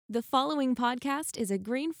The following podcast is a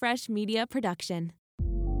Green Fresh Media production.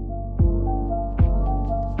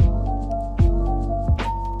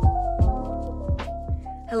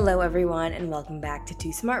 Hello everyone, and welcome back to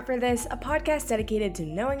Too Smart for This, a podcast dedicated to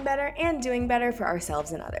knowing better and doing better for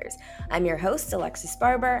ourselves and others. I'm your host, Alexis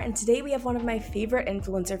Barber, and today we have one of my favorite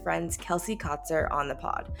influencer friends, Kelsey Kotzur, on the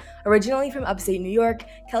pod. Originally from upstate New York,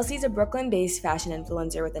 Kelsey is a Brooklyn-based fashion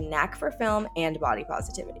influencer with a knack for film and body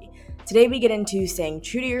positivity. Today we get into staying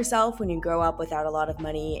true to yourself when you grow up without a lot of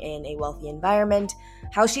money in a wealthy environment,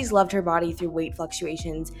 how she's loved her body through weight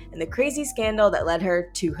fluctuations, and the crazy scandal that led her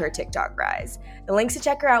to her TikTok rise. The links to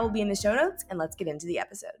check her out will be in the show notes, and let's get into the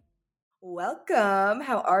episode. Welcome.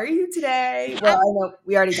 How are you today? Well, I know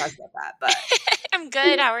we already talked about that, but I'm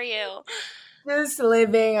good. How are you? just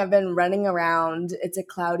living. I've been running around. It's a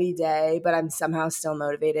cloudy day, but I'm somehow still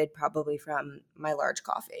motivated, probably from my large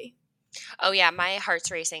coffee. Oh yeah, my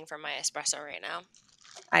heart's racing from my espresso right now.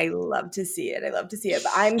 I love to see it.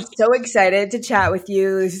 But I'm so excited to chat with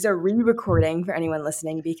you. This is a re-recording for anyone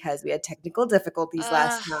listening because we had technical difficulties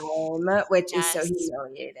last time, which is so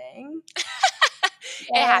humiliating.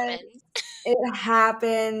 It happens. It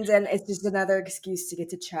happens, and it's just another excuse to get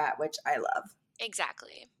to chat, which I love.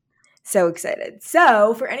 Exactly. So excited.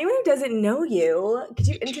 So for anyone who doesn't know you, could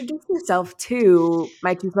you introduce yourself to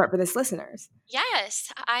my Too Smart for This listeners?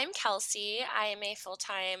 Yes, I'm Kelsey. I am a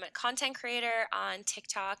full-time content creator on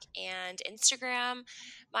TikTok and Instagram.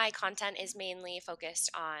 My content is mainly focused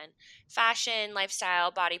on fashion, lifestyle,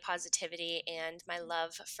 body positivity, and my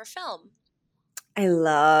love for film. I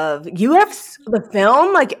love you have the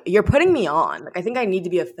film, like you're putting me on. Like I think I need to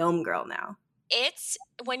be a film girl now. It's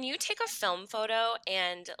when you take a film photo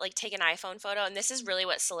and like take an iPhone photo, and this is really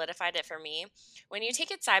what solidified it for me. When you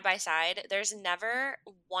take it side by side, there's never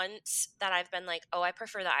once that I've been like, oh, I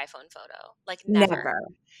prefer the iPhone photo. Like never.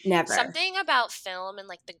 Something about film and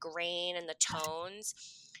like the grain and the tones,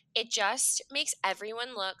 it just makes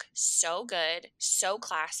everyone look so good, so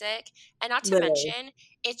classic. And not to mention,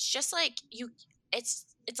 it's just like it's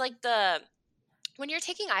like when you're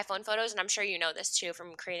taking iPhone photos, and I'm sure you know this too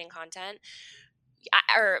from creating content,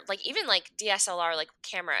 or like even like DSLR like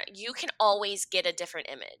camera, you can always get a different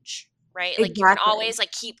image, right? Like you can always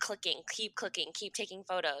like keep clicking, keep taking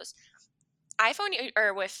photos. iPhone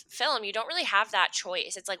or with film, you don't really have that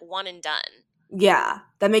choice. It's like one and done. Yeah,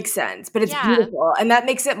 that makes sense. But it's beautiful. And that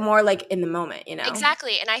makes it more like in the moment, you know?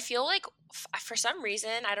 Exactly. And I feel like for some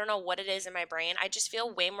reason, I don't know what it is in my brain, I just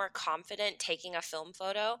feel way more confident taking a film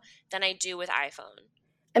photo than I do with iPhone.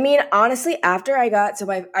 I mean, honestly, after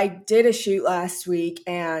I did a shoot last week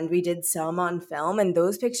and we did some on film, and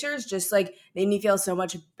those pictures just like made me feel so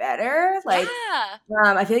much better. Like,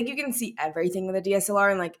 I feel like you can see everything with a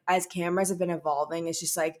DSLR, and like as cameras have been evolving, it's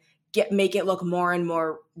just like make it look more and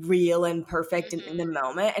more real and perfect in the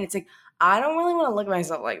moment. And it's like, I don't really want to look at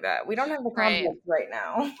myself like that. We don't have the confidence right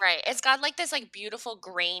now. Right. It's got like this like beautiful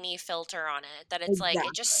grainy filter on it that it's like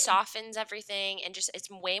it just softens everything and just it's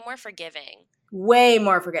way more forgiving. Way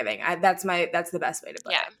more forgiving. That's the best way to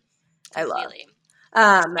put it. I love.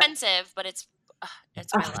 Expensive, but it's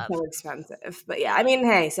my love. So expensive, but yeah. I mean,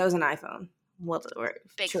 hey, so is an iPhone.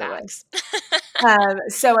 Big facts.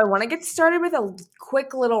 So I want to get started with a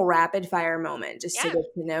quick little rapid fire moment just to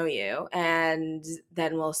get to know you, and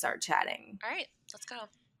then we'll start chatting. All right, let's go.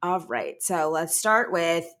 All right, so let's start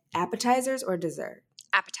with appetizers or dessert?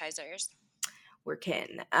 Appetizers. We're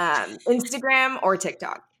kin. Instagram or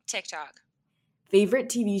TikTok? TikTok. Favorite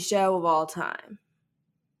TV show of all time?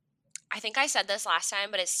 I think I said this last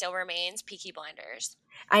time, but it still remains Peaky Blinders.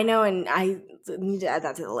 I know, and I need to add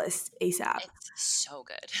that to the list ASAP. It's so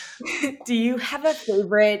good. Do you have a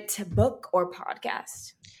favorite book or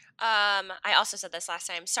podcast? I also said this last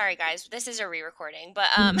time. Sorry, guys. This is a re-recording, but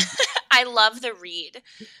I love The Read.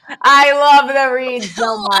 I love The Read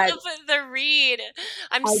so much. I love The Read.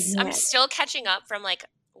 I'm still catching up from like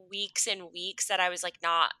weeks and weeks that I was like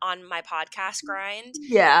not on my podcast grind.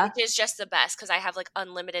 Yeah. Which is just the best because I have like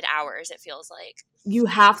unlimited hours, it feels like. You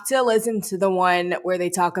have to listen to the one where they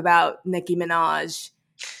talk about Nicki Minaj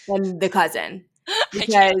and the cousin.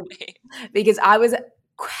 Because I was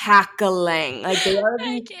cackling. Like they are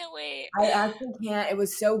I can't wait. I actually can't. It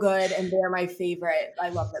was so good, and they're my favorite. I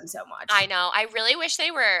love them so much. I know. I really wish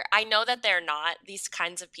they were. I know that they're not these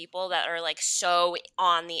kinds of people that are like so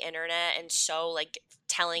on the internet and so like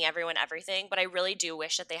telling everyone everything, but I really do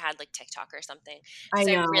wish that they had like TikTok or something. I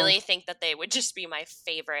really think that they would just be my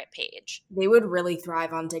favorite page. They would really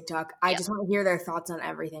thrive on TikTok. I just want to hear their thoughts on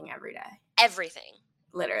everything every day. Everything.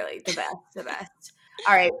 Literally. The best.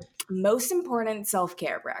 All right. Most important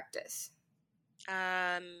self-care practice.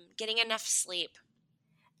 Getting enough sleep.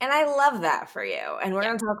 And I love that for you. And we're Yep.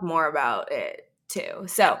 going to talk more about it too.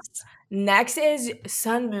 So, Yes. next is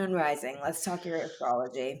sun, moon, rising. Let's talk your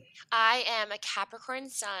astrology. I am a Capricorn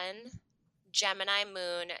sun, Gemini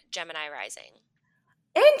moon, Gemini rising.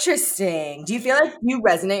 Interesting. Do you feel like you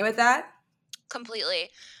resonate with that? Completely.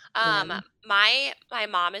 Yeah. My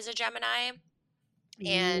mom is a Gemini,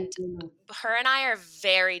 and Mm. her and I are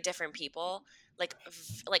very different people, like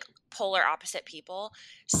polar opposite people.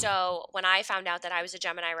 So when I found out that I was a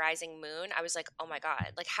Gemini rising moon, I was like, "Oh my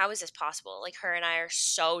god, like how is this possible?" Like her and I are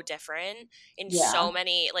so different in Yeah. so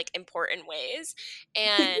many like important ways.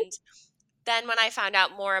 And then when I found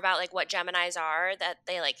out more about like what Geminis are, that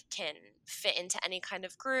they like can fit into any kind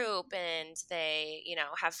of group, and they,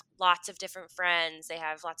 have lots of different friends. They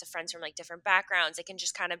have lots of friends from like different backgrounds. They can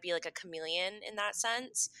just kind of be like a chameleon in that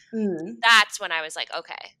sense. Mm. That's when I was like,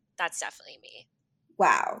 okay, that's definitely me.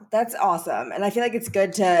 Wow, that's awesome. And I feel like it's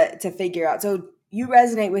good to figure out. So you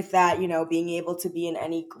resonate with that, being able to be in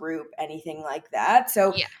any group, anything like that.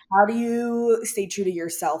 So Yeah. how do you stay true to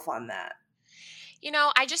yourself on that?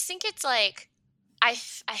 I just think it's like I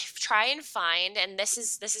try and find, and this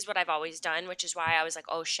is what I've always done, which is why I was like,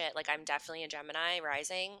 oh shit, like I'm definitely a Gemini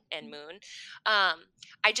rising and moon.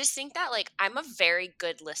 I just think that like I'm a very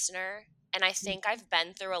good listener, and I think I've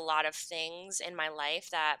been through a lot of things in my life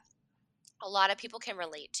that a lot of people can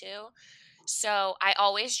relate to. So I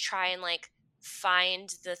always try and like find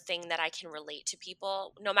the thing that I can relate to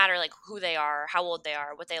people, no matter like who they are, how old they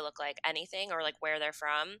are, what they look like, anything, or like where they're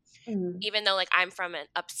from. Mhm. Even though like I'm from an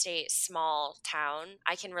upstate small town,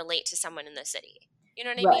 I can relate to someone in the city. You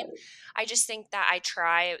know what I mean? Right. I just think that I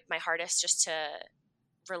try my hardest just to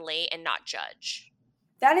relate and not judge.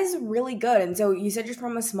 That is really good. And so you said you're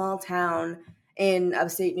from a small town in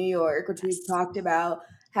upstate New York, which we've Yes. talked about.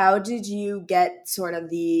 How did you get sort of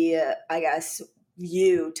the, I guess,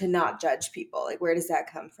 view to not judge people? Like, where does that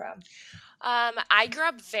come from? I grew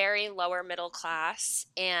up very lower middle class,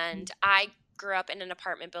 and I grew up in an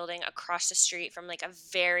apartment building across the street from like a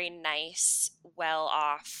very nice, well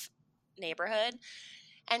off neighborhood.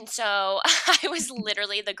 And so I was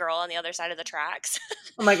literally the girl on the other side of the tracks.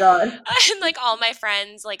 Oh my God. And like all my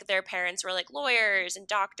friends, like their parents were like lawyers and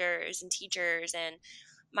doctors and teachers, and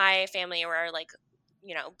my family were like,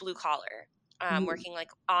 blue collar, Mhm. working like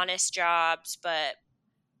honest jobs, but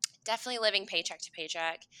definitely living paycheck to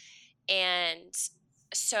paycheck. And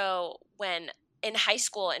so when in high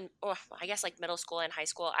school and I guess like middle school and high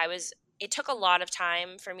school, it took a lot of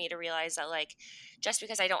time for me to realize that like just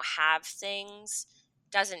because I don't have things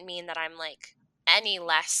doesn't mean that I'm like any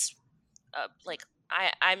less like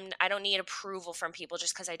I don't need approval from people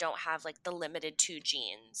just because I don't have like the limited two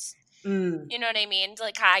genes. Mm. You know what I mean?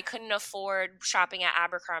 Like I couldn't afford shopping at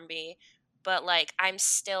Abercrombie, but like I'm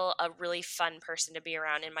still a really fun person to be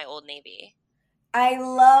around in my Old Navy. I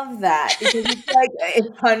love that because it's like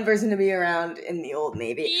a fun person to be around in the Old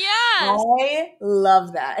Navy. Yes. I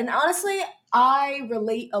love that. And honestly, I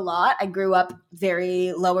relate a lot. I grew up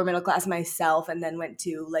very lower middle class myself and then went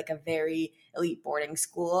to like a very elite boarding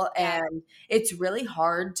school. Yeah. And it's really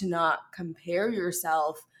hard to not compare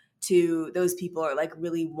yourself to those people or like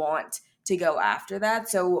really want to go after that.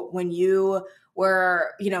 So when you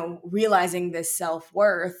were, realizing this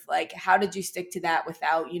self-worth, like how did you stick to that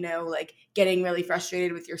without, like getting really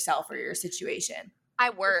frustrated with yourself or your situation?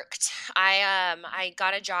 I worked. I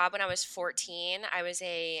got a job when I was 14. I was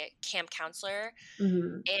a camp counselor,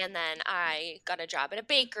 Mhm. and then I got a job at a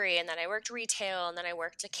bakery, and then I worked retail, and then I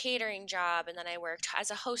worked a catering job, and then I worked as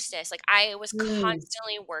a hostess. Like I was Mm.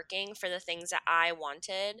 constantly working for the things that I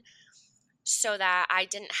wanted so that I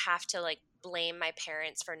didn't have to like blame my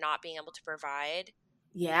parents for not being able to provide.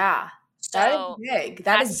 Yeah. That is So big.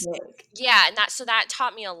 That is that's big. yeah, and that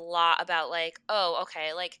taught me a lot about like, oh,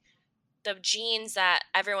 okay, like the jeans that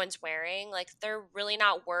everyone's wearing, like they're really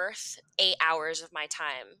not worth 8 hours of my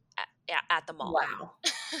time at the mall. Wow.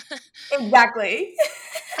 Exactly.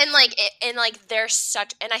 And like there's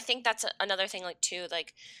such, and I think that's another thing like too,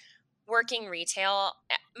 like working retail,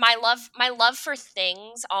 my love for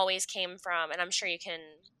things always came from, and I'm sure you can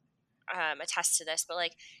attest to this, but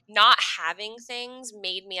like not having things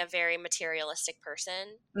made me a very materialistic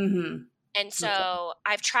person. Mhm. And so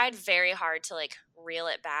I've tried very hard to like reel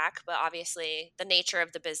it back, but obviously the nature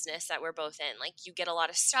of the business that we're both in, like you get a lot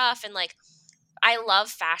of stuff, and like I love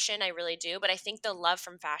fashion, I really do, but I think the love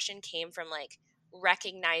from fashion came from like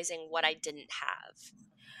recognizing what I didn't have.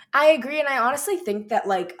 I agree, and I honestly think that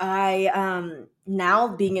like I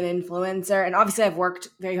now being an influencer, and obviously I've worked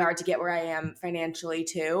very hard to get where I am financially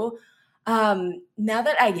too. Now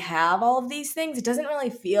that I have all of these things, it doesn't really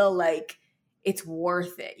feel like it's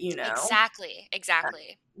worth it, Exactly,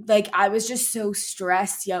 exactly. like I was just so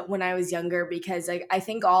stressed when I was younger because like I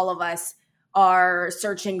think all of us are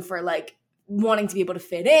searching for like wanting to be able to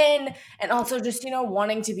fit in and also just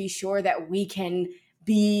wanting to be sure that we can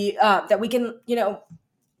be that we can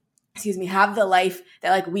have the life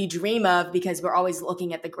that like we dream of because we're always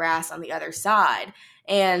looking at the grass on the other side.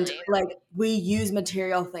 And Totally. like we use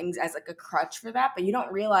material things as like a crutch for that, but you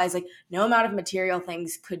don't realize like no amount of material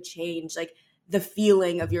things could change like the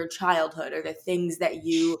feeling of your childhood or the things that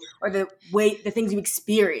you or the things you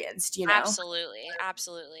experienced, Absolutely.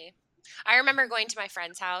 Absolutely. I remember going to my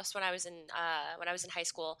friend's house when I was in high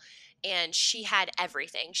school, and she had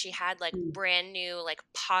everything. She had like Mm. brand new like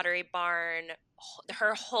Pottery Barn.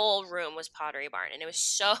 Her whole room was Pottery Barn, and it was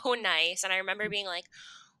so nice. And I remember being like,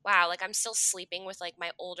 "Wow, like I'm still sleeping with like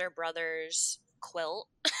my older brother's quilt."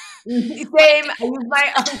 Same. Like, I used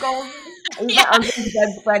my yeah, uncle's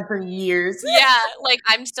bedspread for years. yeah, like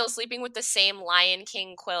I'm still sleeping with the same Lion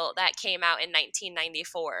King quilt that came out in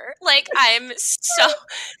 1994. Like I'm so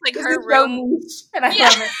like This is her so room. niche and I Yeah.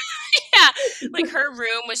 love it. Yeah, like her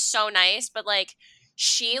room was so nice, but like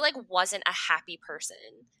she like wasn't a happy person.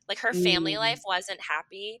 Like her family Mm. life wasn't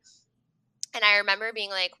happy. And I remember being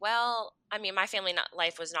like, well, I mean, my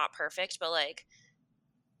life was not perfect, but like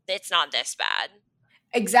it's not this bad.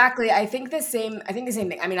 Exactly. I think the same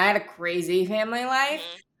thing. I mean, I had a crazy family life,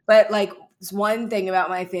 Hmm. but like one thing about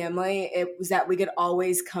my family, it was that we could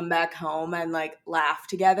always come back home and like laugh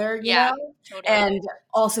together, Yeah, totally. And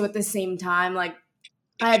also at the same time, like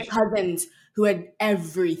I had cousins who had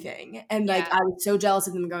everything. And like Yeah. I was so jealous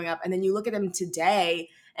of them growing up. And then you look at them today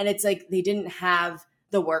and it's like they didn't have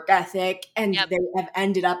the work ethic and Yep. they have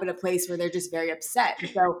ended up in a place where they're just very upset. And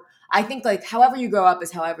so I think like however you grow up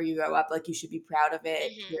is however you grow up. Like you should be proud of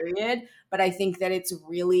it, Hmm. period. But I think that it's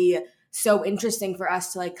really so interesting for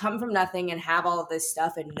us to like come from nothing and have all of this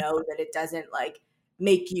stuff and know that it doesn't like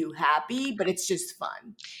make you happy, but it's just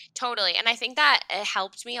fun. Totally. And I think that it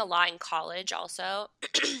helped me a lot in college also.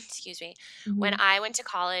 Excuse me. When Mhm. I went to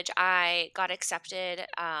college, I got accepted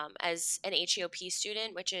as an HEOP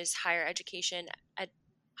student, which is a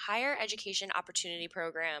higher education opportunity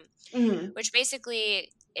program, Mhm. which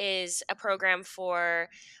basically is a program for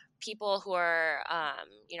people who are,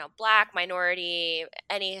 black, minority,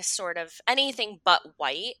 any sort of anything but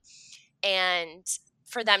white, and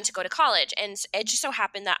for them to go to college. And it just so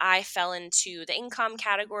happened that I fell into the income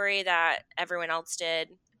category that everyone else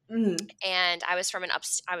did. Mhm. And I was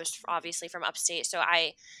obviously from upstate, so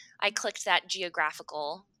I clicked that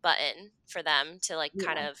geographical button for them to like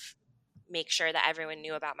kind Yeah. of make sure that everyone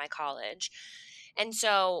knew about my college. And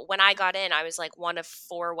so when I got in, I was like one of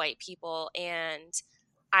four white people, and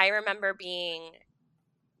I remember being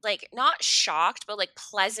like not shocked but like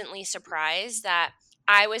pleasantly surprised that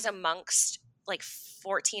I was amongst like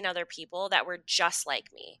 14 other people that were just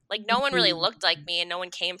like me. Like no one really Mhm. looked like me and no one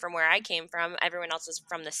came from where I came from. Everyone else was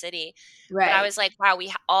from the city. But I Right. was like, wow,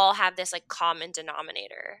 all have this like common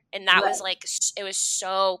denominator. And that was Right. like it was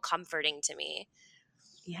so comforting to me.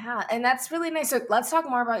 Yeah, and that's really nice. So let's talk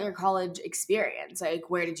more about your college experience. Like,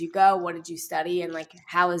 where did you go? What did you study? And like,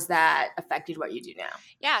 how has that affected what you do now?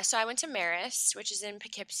 Yeah, so I went to Marist, which is in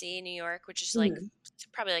Poughkeepsie, New York, which is like Mhm.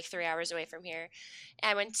 probably like 3 hours away from here.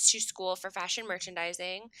 And I went to school for fashion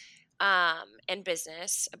merchandising, and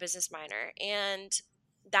business, a business minor. And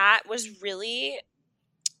that was really,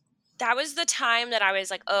 that was the time that I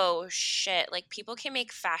was like, oh shit, like people can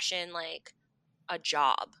make fashion like a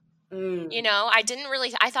job. Mm. I didn't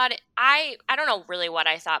really, I thought, I don't know really what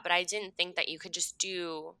I thought, but I didn't think that you could just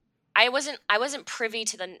do, I wasn't privy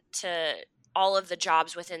to all of the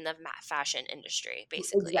jobs within the fashion industry,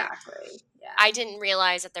 basically. Exactly. Yeah. I didn't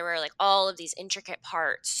realize that there were like all of these intricate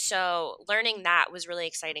parts. So learning that was really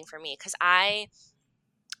exciting for me because I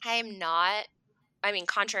am not, I mean,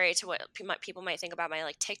 contrary to what people might think about my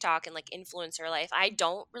like TikTok and like influencer life, I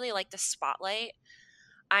don't really like the spotlight.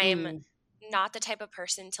 I'm Mm. not the type of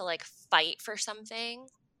person to like fight for something.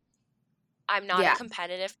 I'm not a Yeah.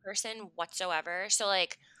 competitive person whatsoever. So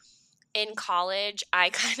like in college, I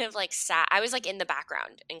kind of like I was like in the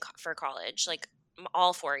background for college, like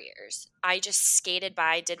all 4 years. I just skated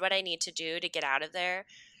by, did what I need to do to get out of there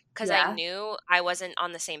because I Yeah. knew I wasn't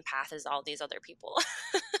on the same path as all these other people.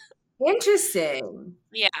 Interesting.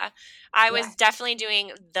 Yeah, I Yeah. was definitely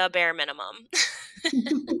doing the bare minimum.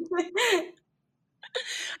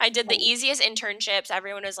 I did the easiest internships.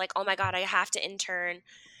 Everyone was like, oh my God, I have to intern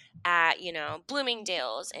at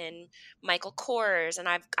Bloomingdale's and Michael Kors, and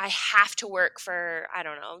I have to work for, I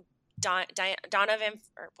don't know, Donna Van,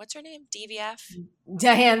 or what's her name, DVF.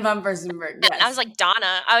 Diane von Furstenberg. I was Yes. like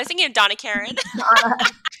Donna. I was thinking of Donna Karen. Donna.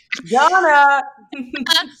 Donna.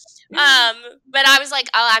 But I was like,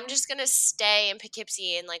 oh, I'm just gonna stay in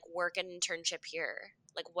Poughkeepsie and like work an internship here.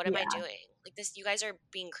 Like, what am I Yeah. doing? Like this, you guys are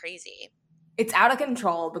being crazy. It's out of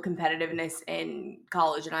control, the competitiveness in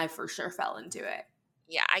college, and I for sure fell into it.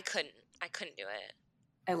 Yeah, I couldn't do it.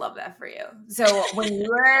 I love that for you. So when you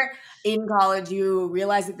were in college, you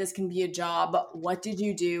realized that this can be a job. What did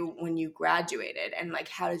you do when you graduated, and like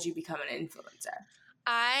how did you become an influencer?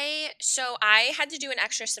 I had to do an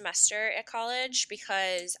extra semester at college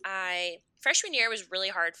because I freshman year was really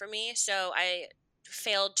hard for me, so I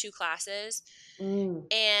failed 2 classes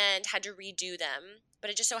Mm, and had to redo them. But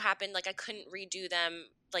it just so happened like I couldn't redo them,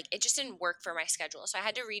 like it just didn't work for my schedule. So I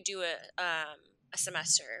had to redo a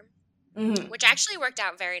semester, hmm. which actually worked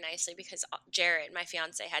out very nicely because Jared, my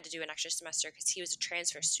fiance, had to do an extra semester because he was a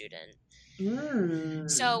transfer student.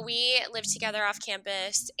 So Mm. we lived together off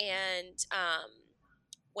campus, and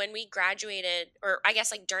when we graduated, or I guess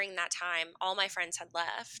like during that time, all my friends had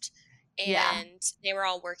left Yeah. and they were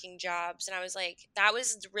all working jobs. And I was like, that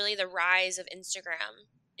was really the rise of Instagram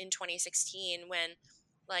in 2016 when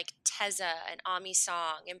like Teza and Ami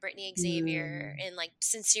Song and Brittany Xavier Mm. and like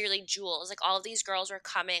Sincerely Jules, like all of these girls were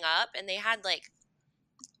coming up and they had like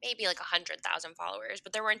maybe like 100,000 followers,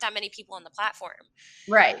 but there weren't that many people on the platform.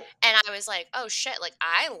 Right. And I was like, oh shit, like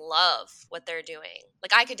I love what they're doing.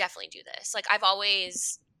 Like I could definitely do this. Like I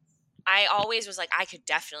always was like, I could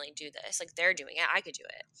definitely do this. Like they're doing it, I could do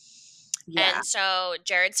it. Yeah. And so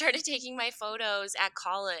Jared started taking my photos at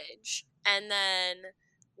college. And then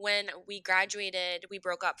when we graduated, we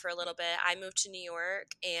broke up for a little bit. I moved to New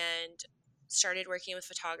York and started working with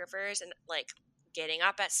photographers and like getting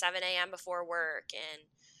up at 7 a.m. before work and,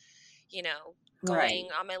 you know, Right. going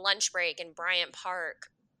on my lunch break in Bryant Park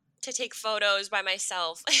to take photos by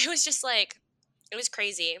myself. It was just like, it was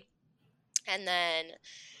crazy. And then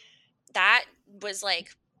that was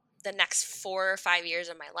like the next 4 or 5 years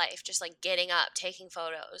of my life, just like getting up, taking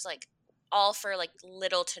photos, like all for like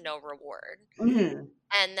little to no reward. Hmm.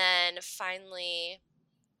 And then finally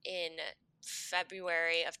in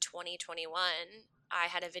February of 2021, I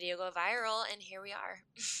had a video go viral and here we are.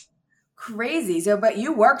 Crazy. So, but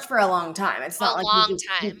you worked for a long time. It's A not like you long just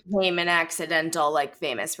time. became an accidental, like,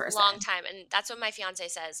 famous person. Long time. And that's what my fiance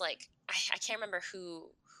says. Like, I can't remember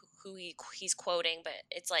he's quoting, but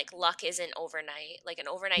it's like luck isn't overnight. Like an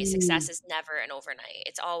overnight Mm, success is never an overnight.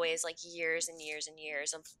 It's always like years and years and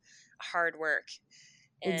years of hard work.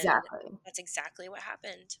 And exactly. that's exactly what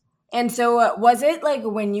happened. And so, was it like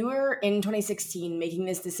when you were in 2016 making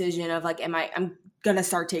this decision of like, I'm gonna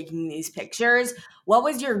start taking these pictures? What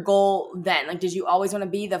was your goal then? Like, did you always want to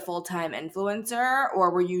be the full time influencer,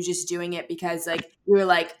 or were you just doing it because like you were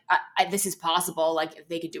like, this is possible? Like, if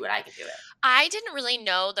they could do it, I could do it. I didn't really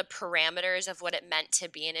know the parameters of what it meant to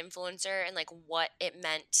be an influencer and like what it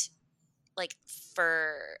meant like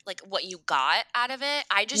for like what you got out of it.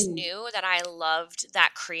 I just Mm. knew that I loved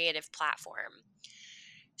that creative platform.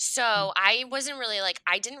 So I wasn't really like,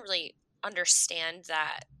 I didn't really understand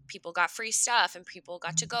that people got free stuff and people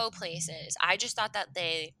got to go places. I just thought that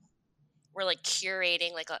they were like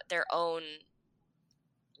curating like their own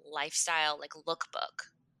lifestyle, like lookbook.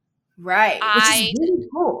 Right, which is I, really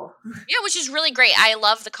cool. yeah, which is really great. I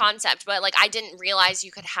love the concept, but like I didn't realize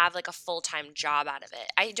you could have like a full time job out of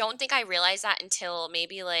it. I don't think I realized that until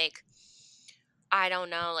maybe like, I don't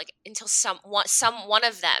know, like until some one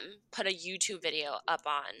of them put a YouTube video up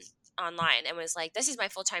online and was like, "This is my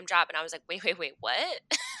full time job," and I was like, "Wait, what?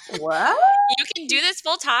 What? You can do this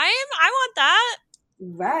full time? I want that."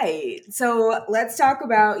 Right. So let's talk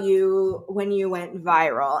about you when you went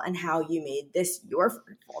viral and how you made this your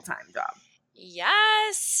full time job.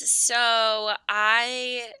 Yes. So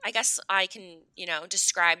I guess I can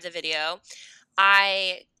describe the video.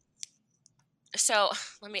 I so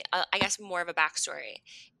let me I guess more of a backstory.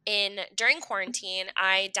 During quarantine,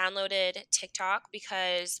 I downloaded TikTok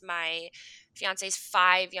because my fiance's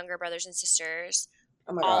 5 younger brothers and sisters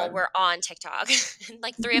Oh my all God. were on TikTok. And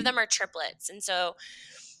like 3 of them are triplets. And so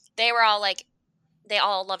they were all like they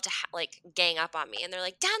all love to like gang up on me and they're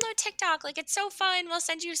like, download TikTok, like it's so fun, we'll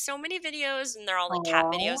send you so many videos, and they're all like cat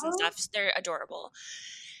videos and Aww. stuff. They're adorable.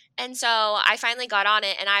 And so I finally got on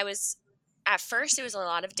it and I was at first it was a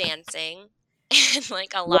lot of dancing and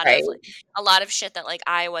like Right. a lot of shit that like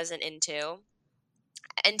I wasn't into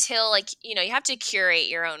until like you have to curate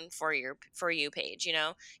your own for you page. You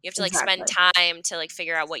have to like spend Exactly. time to like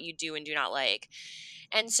figure out what you do and do not like.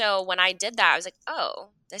 And so when I did that I was like, oh,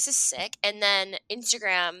 this is sick. And then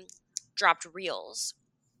Instagram dropped reels,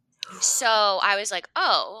 so I was like,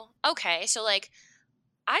 oh, okay, so like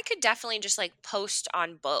I could definitely just like post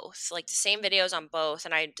on both, like the same videos on both,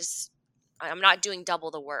 and I'm not doing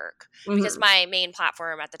double the work because my main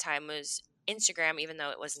platform at the time was Instagram, even though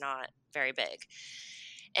it was not very big.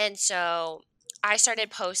 And so I started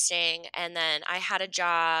posting, and then I had a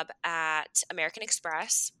job at American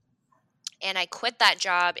Express, and I quit that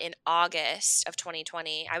job in August of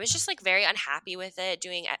 2020. I was just like very unhappy with it,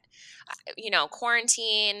 doing,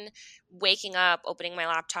 quarantine, waking up, opening my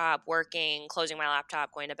laptop, working, closing my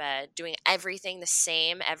laptop, going to bed, doing everything the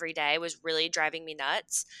same every day was really driving me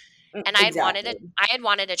nuts. And Exactly. I had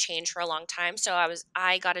wanted a change for a long time. So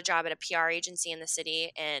I got a job at a PR agency in the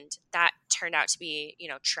city, and that turned out to be,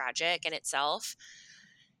 tragic in itself.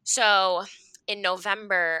 So in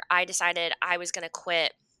November, I decided I was going to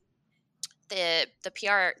quit the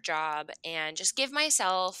PR job and just give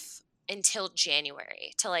myself until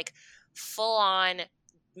January to like full on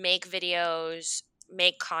make videos,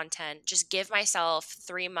 make content, just give myself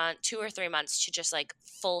 2 or 3 months to just like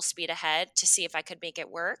full speed ahead to see if I could make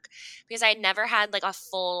it work, because I never had like a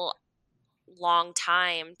full long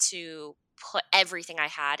time to put everything I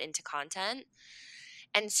had into content.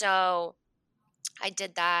 And so I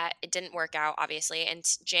did that. It didn't work out, obviously. And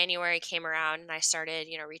January came around, and I started,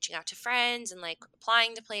 reaching out to friends and like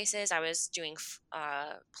applying to places. I was doing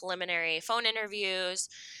preliminary phone interviews.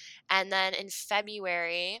 And then in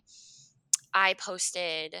February, I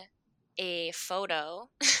posted a photo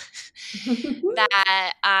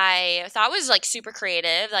that I thought was like super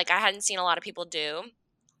creative. Like I hadn't seen a lot of people do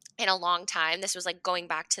in a long time. This was like going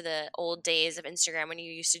back to the old days of Instagram when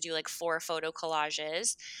you used to do like 4 photo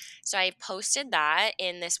collages. So I posted that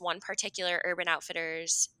in this one particular Urban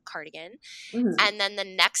Outfitters cardigan. And then the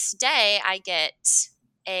next day I get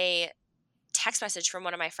a text message from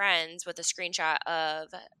one of my friends with a screenshot of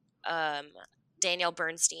Danielle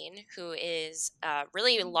Bernstein, who is a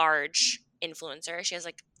really large influencer. She has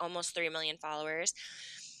like almost 3 million followers,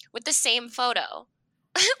 with the same photo.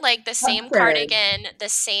 Like the same cardigan, the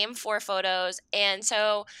same 4 photos. And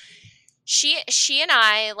so she and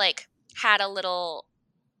I like had a little,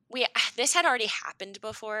 this had already happened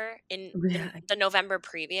before in the November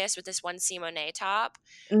previous with this one Simone top.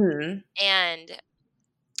 And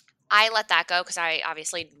I let that go because I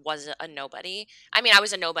obviously was a nobody. I mean, I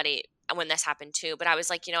was a nobody when this happened too, but I was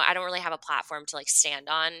like, I don't really have a platform to like stand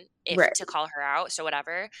on to call her out. So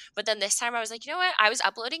whatever. But then this time I was like, you know what? I was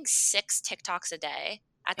uploading 6 TikToks a day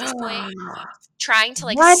at this point, trying to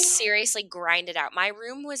like seriously grind it out. My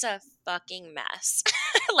room was a fucking mess.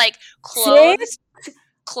 Like clothes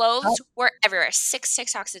were everywhere. 6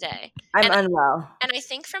 TikToks a day. I'm unwell. And I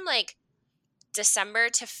think from like December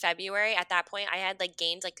to February at that point, I had like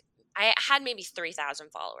gained like, I had maybe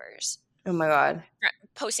 3,000 followers. Oh my God.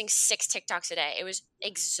 Posting 6 TikToks a day. It was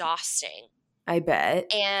exhausting. I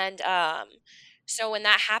bet. And so when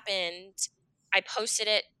that happened, I posted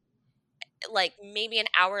it like maybe an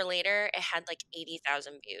hour later, it had like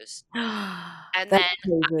 80,000 views. And then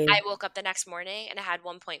I woke up the next morning and it had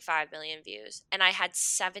 1.5 million views. And I had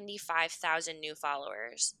 75,000 new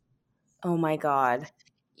followers. Oh my God.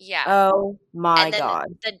 Yeah. Oh my God.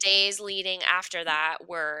 The days leading after that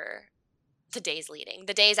were the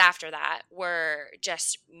days after that were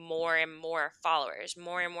just more and more followers,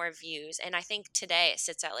 more and more views. And I think today it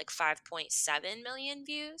sits at like 5.7 million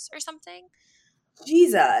views or something.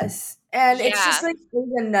 Jesus. And it's just like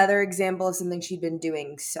another example of something she'd been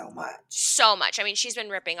doing so much. I mean, she's been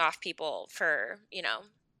ripping off people for,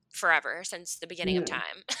 forever, since the beginning of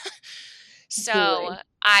time. So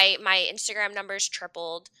my Instagram numbers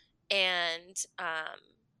tripled, and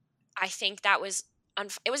I think that was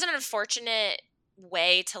it was an unfortunate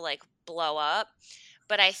way to like blow up,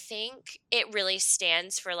 but I think it really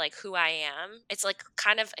stands for like who I am. It's like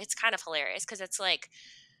it's kind of hilarious because it's like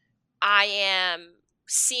I am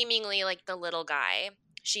seemingly like the little guy.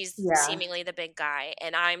 She's seemingly the big guy,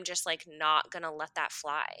 and I'm just like not gonna let that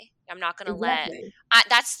fly. I'm not gonna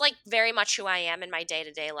that's like very much who I am in my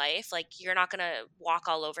day-to-day life. Like you're not gonna walk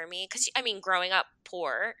all over me, because I mean, growing up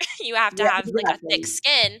poor, you have to have like a thick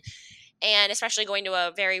skin, and especially going to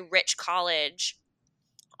a very rich college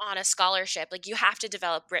on a scholarship, like you have to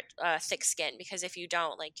develop thick skin, because if you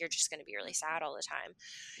don't, like you're just gonna be really sad all the time.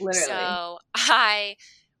 Literally. So I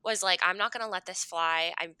was like, I'm not gonna let this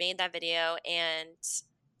fly. I made that video, and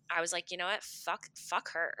I was like, you know what? Fuck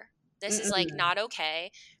her. This is like not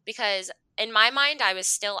okay, because in my mind, I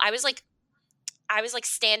was like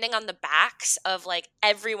standing on the backs of like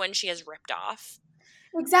everyone she has ripped off.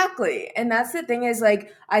 Exactly. And that's the thing is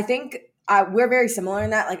like, I think we're very similar in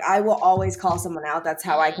that. Like I will always call someone out. That's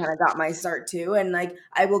how I kind of got my start too. And like,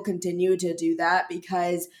 I will continue to do that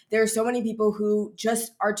because there are so many people who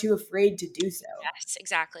just are too afraid to do so. Yes,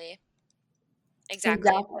 exactly.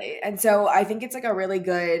 And so I think it's like a really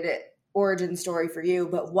good origin story for you,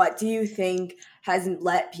 but what do you think has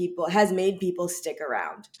made people stick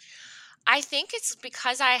around? I think it's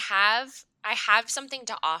because I have something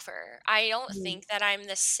to offer. I don't Mm. think that I'm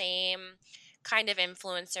the same kind of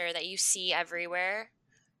influencer that you see everywhere.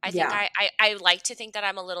 I think Yeah. I like to think that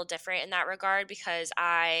I'm a little different in that regard because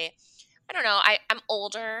I don't know, I'm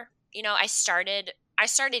older. You know, I started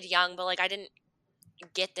young, but like I didn't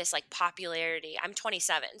get this like popularity. I'm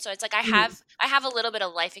 27. So it's like I Mhm. have I have a little bit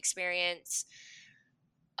of life experience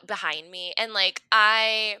behind me, and like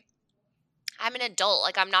I'm an adult.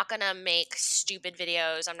 Like, I'm not going to make stupid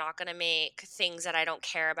videos. I'm not going to make things that I don't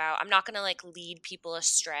care about. I'm not going to like lead people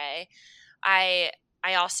astray. I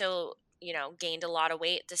I also, gained a lot of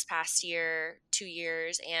weight this past year, 2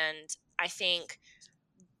 years, and I think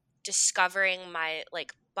discovering my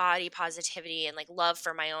like body positivity and like love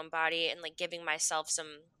for my own body and like giving myself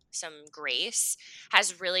some grace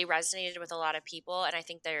has really resonated with a lot of people, and I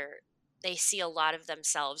think they see a lot of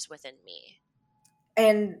themselves within me.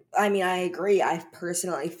 And I mean, I agree. I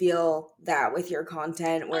personally feel that with your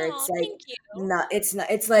content where Oh, it's like thank you.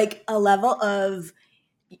 it's like a level of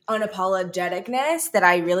unapologeticness that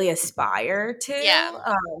I really aspire Yeah.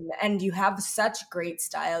 to. And you have such great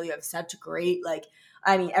style. You have such great, like,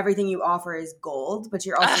 I mean, everything you offer is gold, but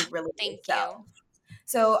you're also Ugh, really thank yourself. you.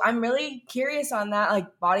 So I'm really curious on that,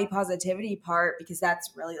 like, body positivity part, because that's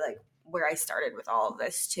really like where I started with all of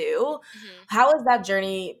this too. Mhm. How has that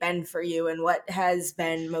journey been for you, and what has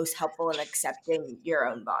been most helpful in accepting your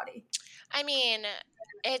own body? I mean,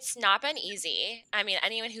 it's not been easy. I mean,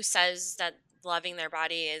 anyone who says that loving their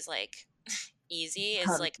body is like easy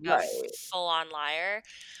is like a Right. full-on liar.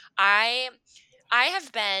 I I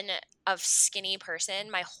have been a skinny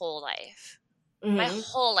person my whole life. My Hmm.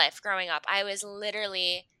 whole life growing up, I was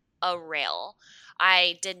literally a rail.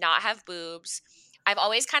 I did not have boobs. I've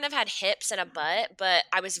always kind of had hips and a butt, but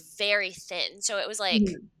I was very thin. So it was like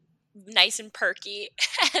Hmm. nice and perky.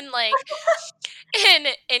 And like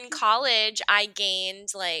in college, I gained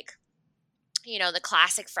like the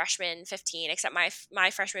classic freshman 15, except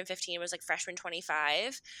my freshman 15 was like freshman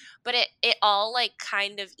 25, but it all like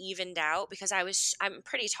kind of evened out because I'm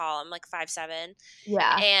pretty tall. I'm like 5'7",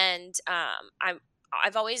 Yeah. and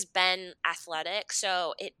I've always been athletic,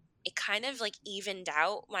 so it kind of like evened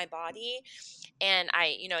out my body, and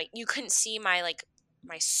you couldn't see my like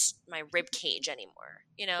my rib cage anymore,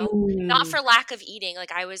 not Mm. for lack of eating.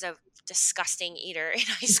 Like, I was a disgusting eater in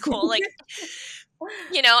high school. Like,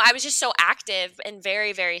 I was just so active and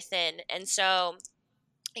very, very thin. And so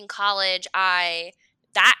in college,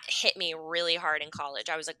 that hit me really hard in college.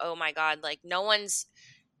 I was like, oh my God, like,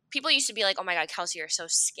 people used to be like, oh my God, Kelsey, you're so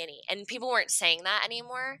skinny. And people weren't saying that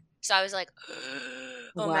anymore. So I was like,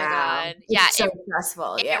 oh my Wow. God. Yeah, It's so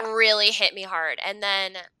stressful. it Yeah. really hit me hard. And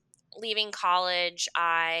then leaving college,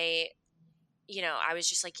 I was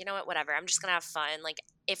just like, you know what, whatever. I'm just going to have fun. Like,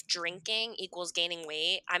 if drinking equals gaining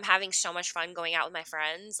weight, I'm having so much fun going out with my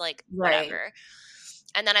friends, like, Right. whatever.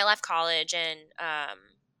 And then I left college, and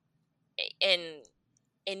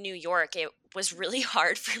in New York, it was really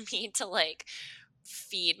hard for me to like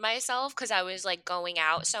feed myself because I was like going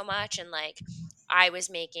out so much, and like I was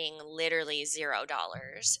making literally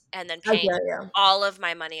 $0 and then How paying dare you? all of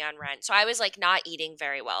my money on rent. So I was like not eating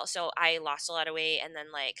very well. So I lost a lot of weight and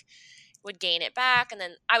then like would gain it back, and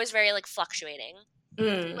then I was very like fluctuating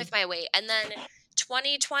Mm. with my weight. And then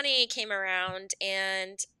 2020 came around,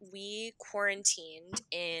 and we quarantined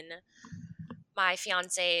in my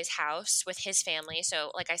fiance's house with his family.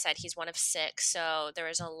 So, like I said, he's one of six. So there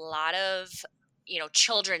was a lot of,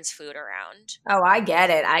 children's food around. Oh, I get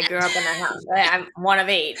it. I grew up in a house. I'm one of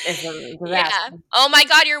eight. If I'm Yeah. asking. Oh my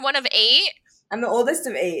God, you're one of eight? I'm the oldest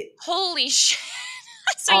of eight. Holy shit.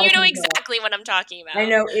 So All you know control. exactly what I'm talking I about.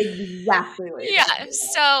 know exactly what you're Yeah. talking about.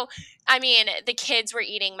 So, I mean, the kids were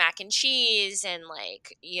eating mac and cheese, and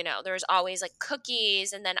like, there was always like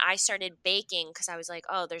cookies. And then I started baking because I was like,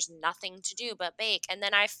 oh, there's nothing to do but bake. And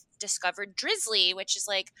then discovered Drizzly, which is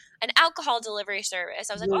like an alcohol delivery service.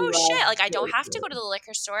 I was like, You oh shit, love like I don't have to baking. go to the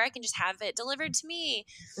liquor store. I can just have it delivered to me.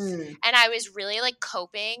 Mm. And I was really like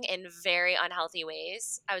coping in very unhealthy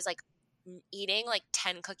ways. I was like eating like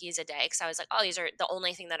 10 cookies a day because I was like, oh, these are the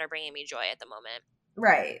only thing that are bringing me joy at the moment.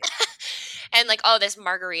 Right. And like, oh, this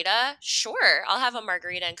margarita, sure, I'll have a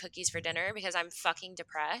margarita and cookies for dinner because I'm fucking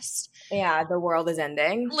depressed. Yeah, the world is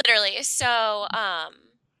ending. Literally. So,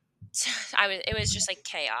 it was just like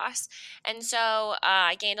chaos. And so,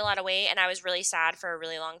 I gained a lot of weight, and I was really sad for a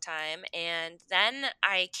really long time. And then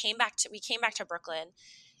we came back to Brooklyn,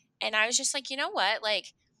 and I was just like, you know what?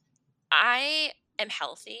 Like, I am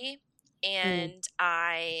healthy. and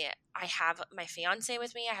I have my fiance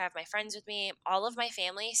with me, I have my friends with me. All of my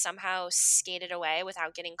family somehow skated away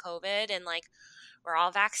without getting COVID, and like we're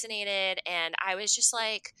all vaccinated, and I was just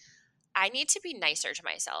like, I need to be nicer to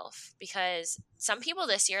myself, because some people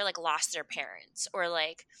this year like lost their parents, or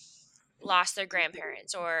like lost their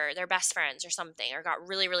grandparents or their best friends or something, or got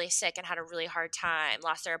really, really sick and had a really hard time,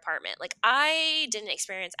 lost their apartment. Like, I didn't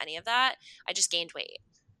experience any of that. I just gained weight,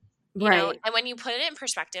 you know? Right. And when you put it in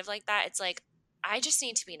perspective like that, it's like, I just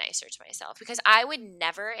need to be nicer to myself, because I would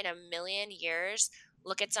never in a million years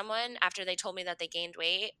look at someone after they told me that they gained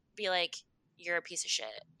weight, be like, you're a piece of shit,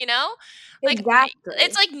 you know? Like, it's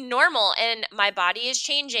Exactly. like normal, and my body is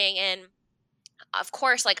changing. And of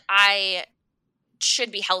course, like, I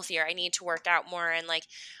should be healthier. I need to work out more. And like,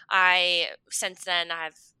 since then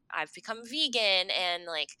I've become vegan, and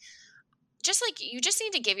like, just like, you just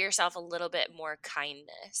need to give yourself a little bit more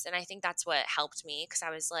kindness. And I think that's what helped me, because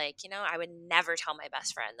I was like, I would never tell my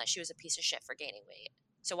best friend that she was a piece of shit for gaining weight.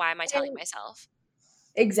 So why am I telling myself?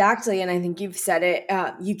 Exactly. And I think you've said it.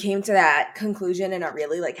 You came to that conclusion in a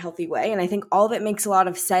really like healthy way. And I think all of it makes a lot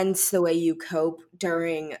of sense the way you cope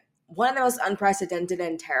during one of the most unprecedented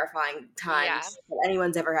and terrifying Yeah. times that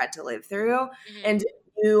anyone's ever had to live through. Hmm. And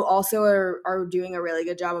you also are doing a really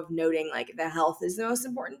good job of noting like the health is the most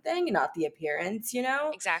important thing and not the appearance, you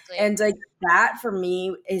know? Exactly. And like that for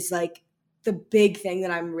me is like the big thing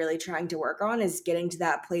that I'm really trying to work on is getting to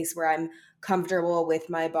that place where I'm comfortable with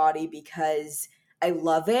my body because I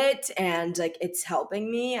love it and like it's helping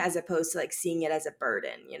me as opposed to like seeing it as a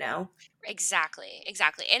burden, you know? Exactly.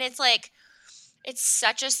 Exactly. And it's like, it's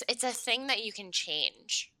a thing that you can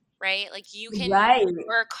change, right? Like, you can Right.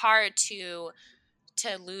 work hard to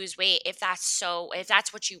lose weight, if that's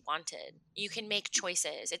what you wanted. You can make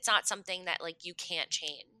choices. It's not something that like you can't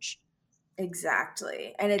change.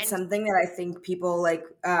 Exactly. And it's And something that I think people like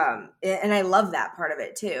and I love that part of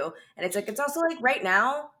it too. And it's like it's also like right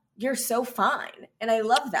now you're so fine and I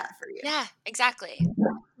love that for you. yeah, exactly.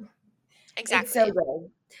 It's so Exactly. good.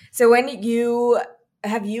 So when you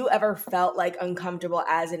have you ever felt like uncomfortable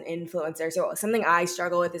as an influencer? So something I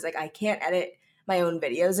struggle with is like I can't edit my own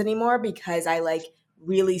videos anymore because I like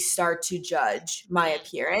really start to judge my Mhm.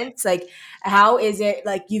 appearance. Like how is it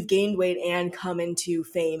like you've gained weight and come into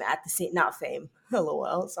fame at the same not fame.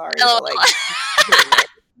 LOL, sorry, LOL. but like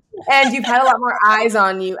and you've had a lot more eyes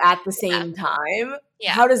on you at the Yeah. same time.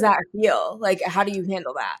 Yeah. How does that feel? Like how do you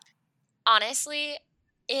handle that? Honestly,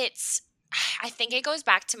 it's I think it goes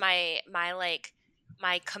back to my like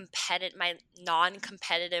my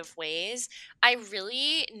non-competitive ways. I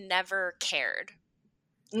really never cared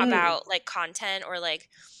Mm, about like content, or like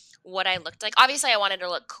what I looked like. Obviously, I wanted to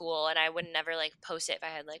look cool, and I would never like post it if I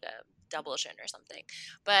had like a double chin or something.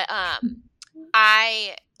 But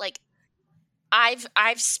I like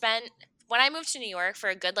I've spent when I moved to New York for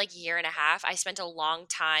a good like year and a half, I spent a long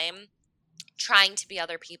time trying to be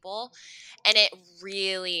other people, and it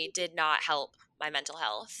really did not help my mental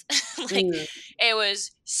health. Like, mm, it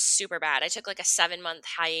was super bad. I took like a 7-month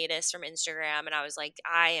hiatus from Instagram, and I was like,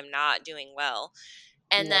 I am not doing well.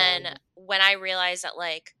 And yeah. then when I realized that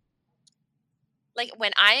like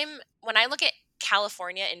when I look at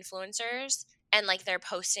California influencers, and like they're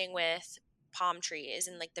posting with palm trees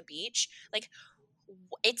and like the beach, like,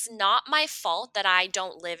 it's not my fault that I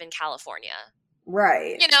don't live in California.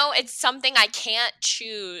 Right. It's something I can't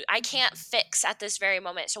choose. I can't fix at this very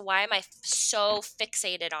moment. So why am I so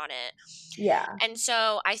fixated on it? Yeah. And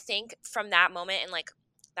so I think from that moment, and like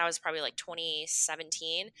that was probably like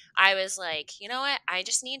 2017, I was like, you know what? I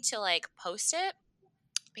just need to like post it,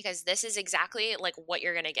 because this is exactly like what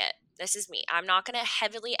you're going to get. This is me. I'm not going to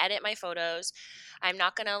heavily edit my photos. I'm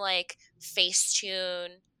not going to like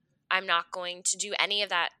Facetune. I'm not going to do any of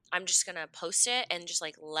that. I'm just going to post it and just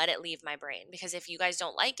like let it leave my brain, because if you guys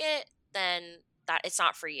don't like it, then that it's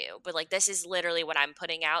not for you. But like, this is literally what I'm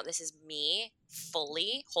putting out. This is me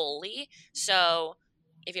fully, wholly. So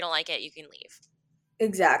if you don't like it, you can leave.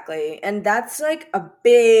 Exactly. And that's like a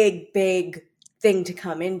big, big thing to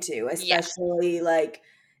come into, Yeah. especially like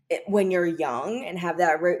when you're young and have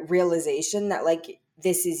that realization that like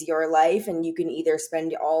this is your life and you can either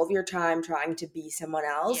spend all of your time trying to be someone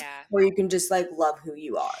else Yeah. or you can just like love who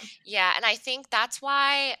you are. Yeah, and I think that's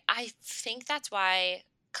why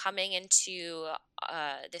coming into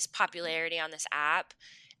this popularity on this app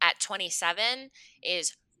at 27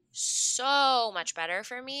 is so much better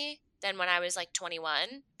for me than when I was like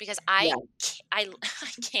 21, because Yeah. I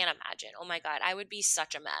can't imagine. Oh my god, I would be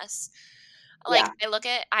such a mess. Like,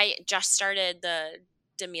 Yeah. I just started the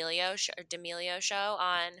D'Amelio show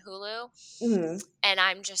on Hulu, Hmm. and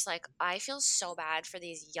I'm just like, I feel so bad for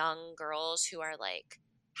these young girls who are like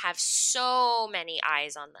have so many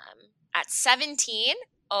eyes on them. At 17?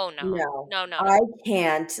 Oh no. No, No, no, no. I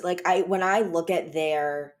can't. Like when I look at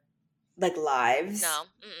their like lives, No.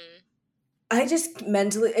 Mm-mm. I just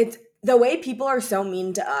mentally it's the way people are so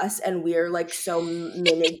mean to us and we're like so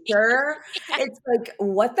miniature. Yeah. It's like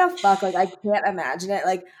what the fuck? Like I can't imagine it.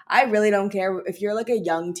 Like I really don't care if you're like a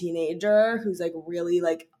young teenager who's like really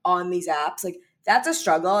like on these apps. Like that's a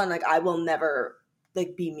struggle, and like I will never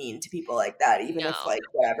like be mean to people like that, even if No. like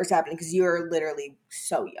whatever's happening, because you're literally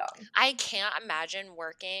so young. I can't imagine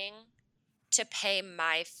working to pay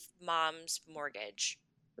my mom's mortgage.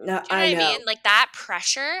 No, Do you know I what I know. mean? Like that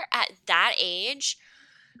pressure at that age,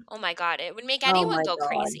 oh my God, it would make Oh anyone my go god.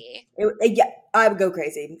 crazy. Yeah, I would go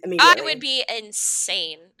crazy I would immediately. be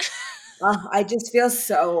insane. I just feel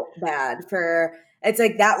so bad for it's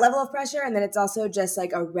like that level of pressure, and then it's also just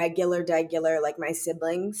like a regular like my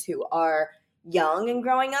siblings who are young and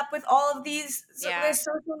growing up with all of Yeah. this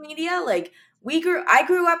social media. Like I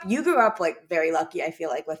grew up, you grew up like very lucky. I feel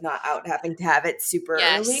like with not out having to have it super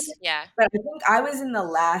early. Yes. Yeah. But I think I was in the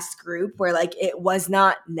last group where like it was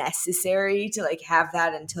not necessary to like have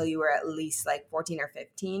that until you were at least like 14 or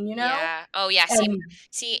 15, you know? Yeah. Oh yeah. And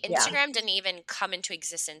See, yeah, Instagram didn't even come into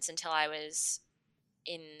existence until I was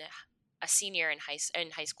in a senior in high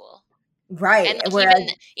school. And right. like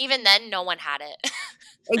Whereas even then no one had it.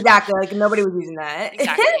 exactly, like nobody was using that.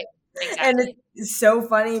 Exactly. And Exactly. it's so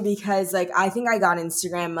funny because like I think I got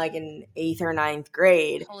Instagram like in 8th or ninth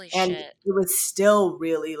grade, Holy and shit. it was still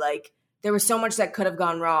really like there was so much that could have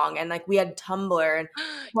gone wrong. And like we had Tumblr, and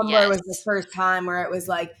Tumblr was the Yes. first time where it was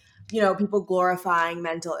like, you know, people glorifying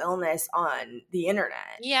mental illness on the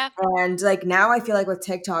internet. Yeah. And like now I feel like with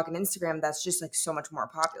TikTok and Instagram, that's just like so much more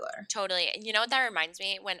popular. Totally. And you know what that reminds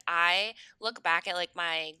me? When I look back at like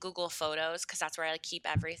my Google Photos, because that's where I like, keep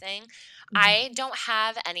everything, I don't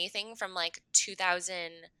have anything from like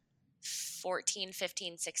 2014,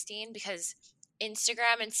 15, 16 because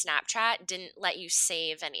Instagram and Snapchat didn't let you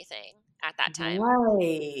save anything at that time.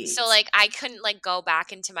 Right. So like I couldn't like go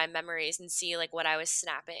back into my memories and see like what I was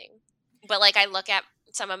snapping. But like I look at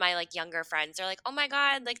some of my like younger friends, they're like, "Oh my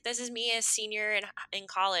God, like this is me as senior in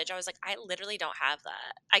college." I was like, "I literally don't have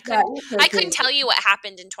that. That is so I couldn't crazy. tell you what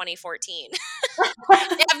happened in 2014. I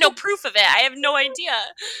have no proof of it. I have no idea."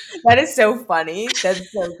 That is so funny.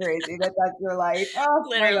 That's so crazy that that's your life. Oh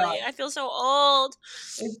my Literally, god, I feel so old.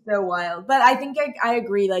 it's so wild. But I think I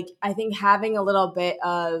agree. Like I think having a little bit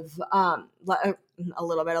of a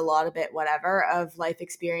little bit, a lot of it, whatever of life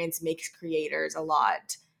experience makes creators a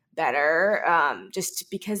lot better.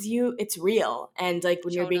 Just because it's real, and like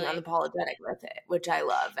when you're being Totally. unapologetic with it, which I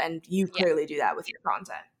love, and you Yeah. clearly do that with your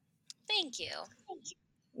content. Thank you.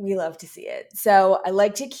 We love to see it. So I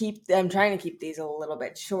like to I'm trying to keep these a little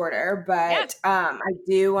bit shorter, Yeah. but I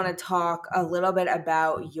do want to talk a little bit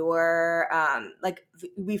about your, like,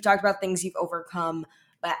 we've talked about things you've overcome,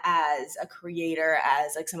 but as a creator,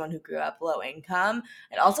 as like someone who grew up low income,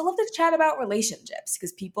 I'd also love to chat about relationships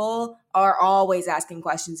because people are always asking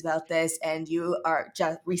questions about this, and you are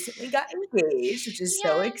just recently got engaged, which is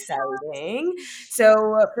so Yes. exciting.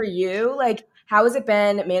 So for you, like, how has it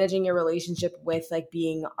been managing your relationship with like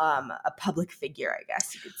being a public figure, I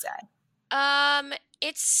guess you could say?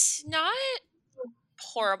 It's not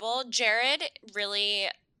horrible. Jared really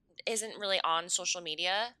isn't really on social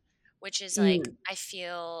media, which is like Mm. I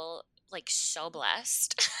feel like so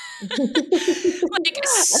blessed. Like I feel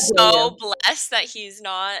so you. blessed that he's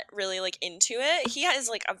not really like into it. He has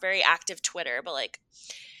like a very active Twitter, but like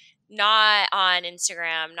not on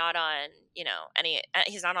Instagram, not on,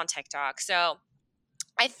 he's not on TikTok. So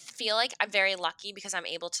I feel like I'm very lucky because I'm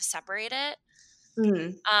able to separate it.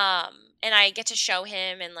 Mm. And I get to show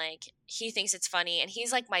him, and like he thinks it's funny, and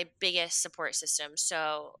he's like my biggest support system.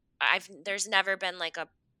 So there's never been like a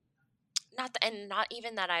and not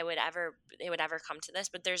even that it would ever come to this,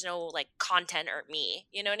 but there's no like content or me,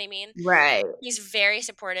 you know what I mean? Right. He's very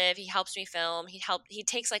supportive. He helps me film. He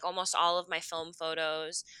takes like almost all of my film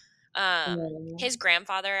photos. Mm. His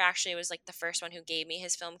grandfather actually was like the first one who gave me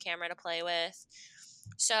his film camera to play with.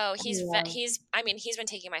 So Yeah. he's been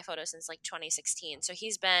taking my photos since like 2016. So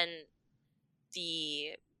he's been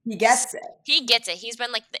the He gets it, he gets it. He's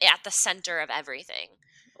been like at the center of everything.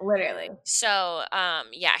 literally. So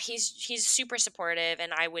yeah, he's super supportive,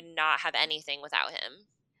 and I would not have anything without him.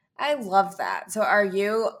 I love that. So are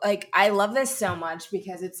you like I love this so much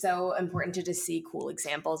because it's so important to just see cool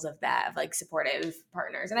examples of that, of like supportive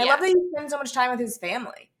partners. And I Yeah. love that you spend so much time with his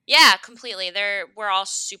family. Yeah, completely. We're all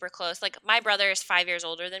super close. Like my brother is 5 years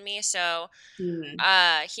older than me, so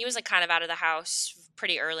Mm. he was like kind of out of the house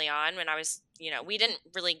pretty early on when I was, we didn't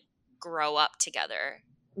really grow up together.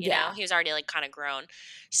 You know, he was already like kind of grown.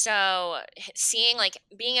 So seeing like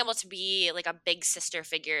being able to be like a big sister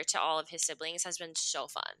figure to all of his siblings has been so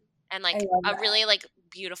fun and like a really like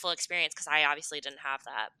beautiful experience because I obviously didn't have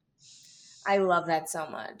that. I love that so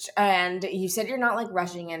much. And you said you're not like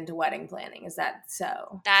rushing into wedding planning. Is that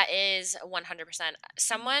so? That is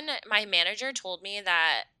 100%. My manager told me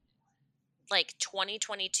that like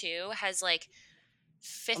 2022 has like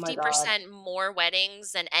 50% more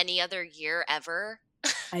weddings than any other year ever.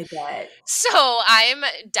 I bet. So I'm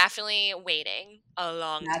definitely waiting a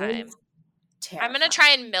long time. I'm going to try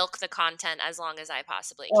and milk the content as long as I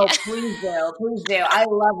possibly can. Oh, please do. Please do. I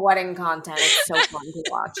love wedding content. It's so fun to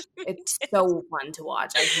watch. It's so fun to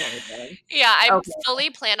watch. I can't even. Yeah, I fully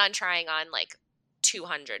plan on trying on like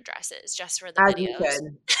 200 dresses just for the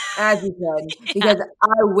videos. As you should. Because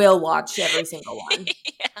I will watch every single one.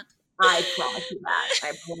 Yeah. I promise you that.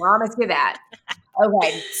 I promise you that.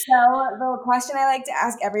 Okay, so the question I like to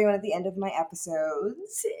ask everyone at the end of my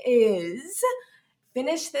episodes is,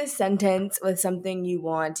 finish this sentence with something you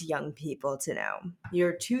want young people to know.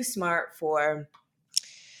 You're too smart for...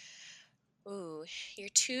 Ooh, you're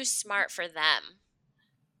too smart for them.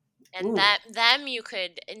 And them you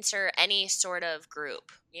could insert any sort of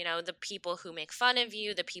group. You know, the people who make fun of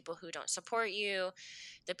you, the people who don't support you,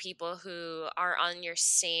 the people who are on your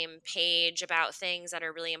same page about things that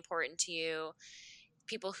are really important to you,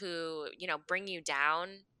 people who, you know, bring you down,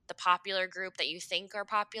 the popular group that you think are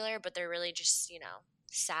popular, but they're really just, you know,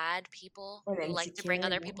 sad people who like to bring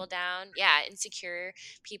other people down. Yeah, insecure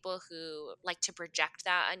people who like to project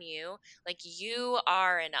that on you. Like, you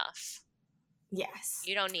are enough. Yes.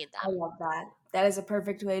 You don't need them. I love that. That is a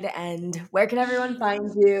perfect way to end. Where can everyone find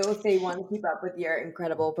you if they want to keep up with your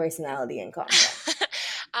incredible personality and content?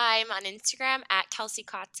 I'm on Instagram at Kelsey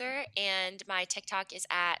Kotzur, and my TikTok is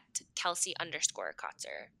at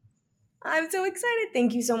Kelsey_Kotzur. I'm so excited.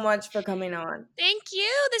 Thank you so much for coming on. Thank you.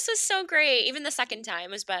 This was so great. Even the second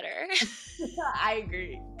time was better. I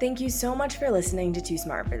agree. Thank you so much for listening to Too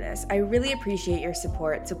Smart for This. I really appreciate your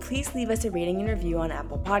support, so please leave us a rating and review on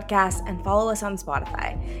Apple Podcasts and follow us on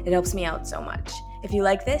Spotify. It helps me out so much. If you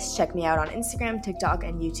like this, check me out on Instagram, TikTok,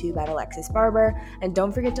 and YouTube at Alexis Barber, and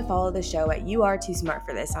don't forget to follow the show at You Are Too Smart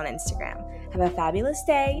for This on Instagram. Have a fabulous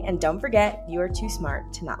day, and don't forget, you are too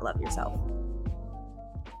smart to not love yourself.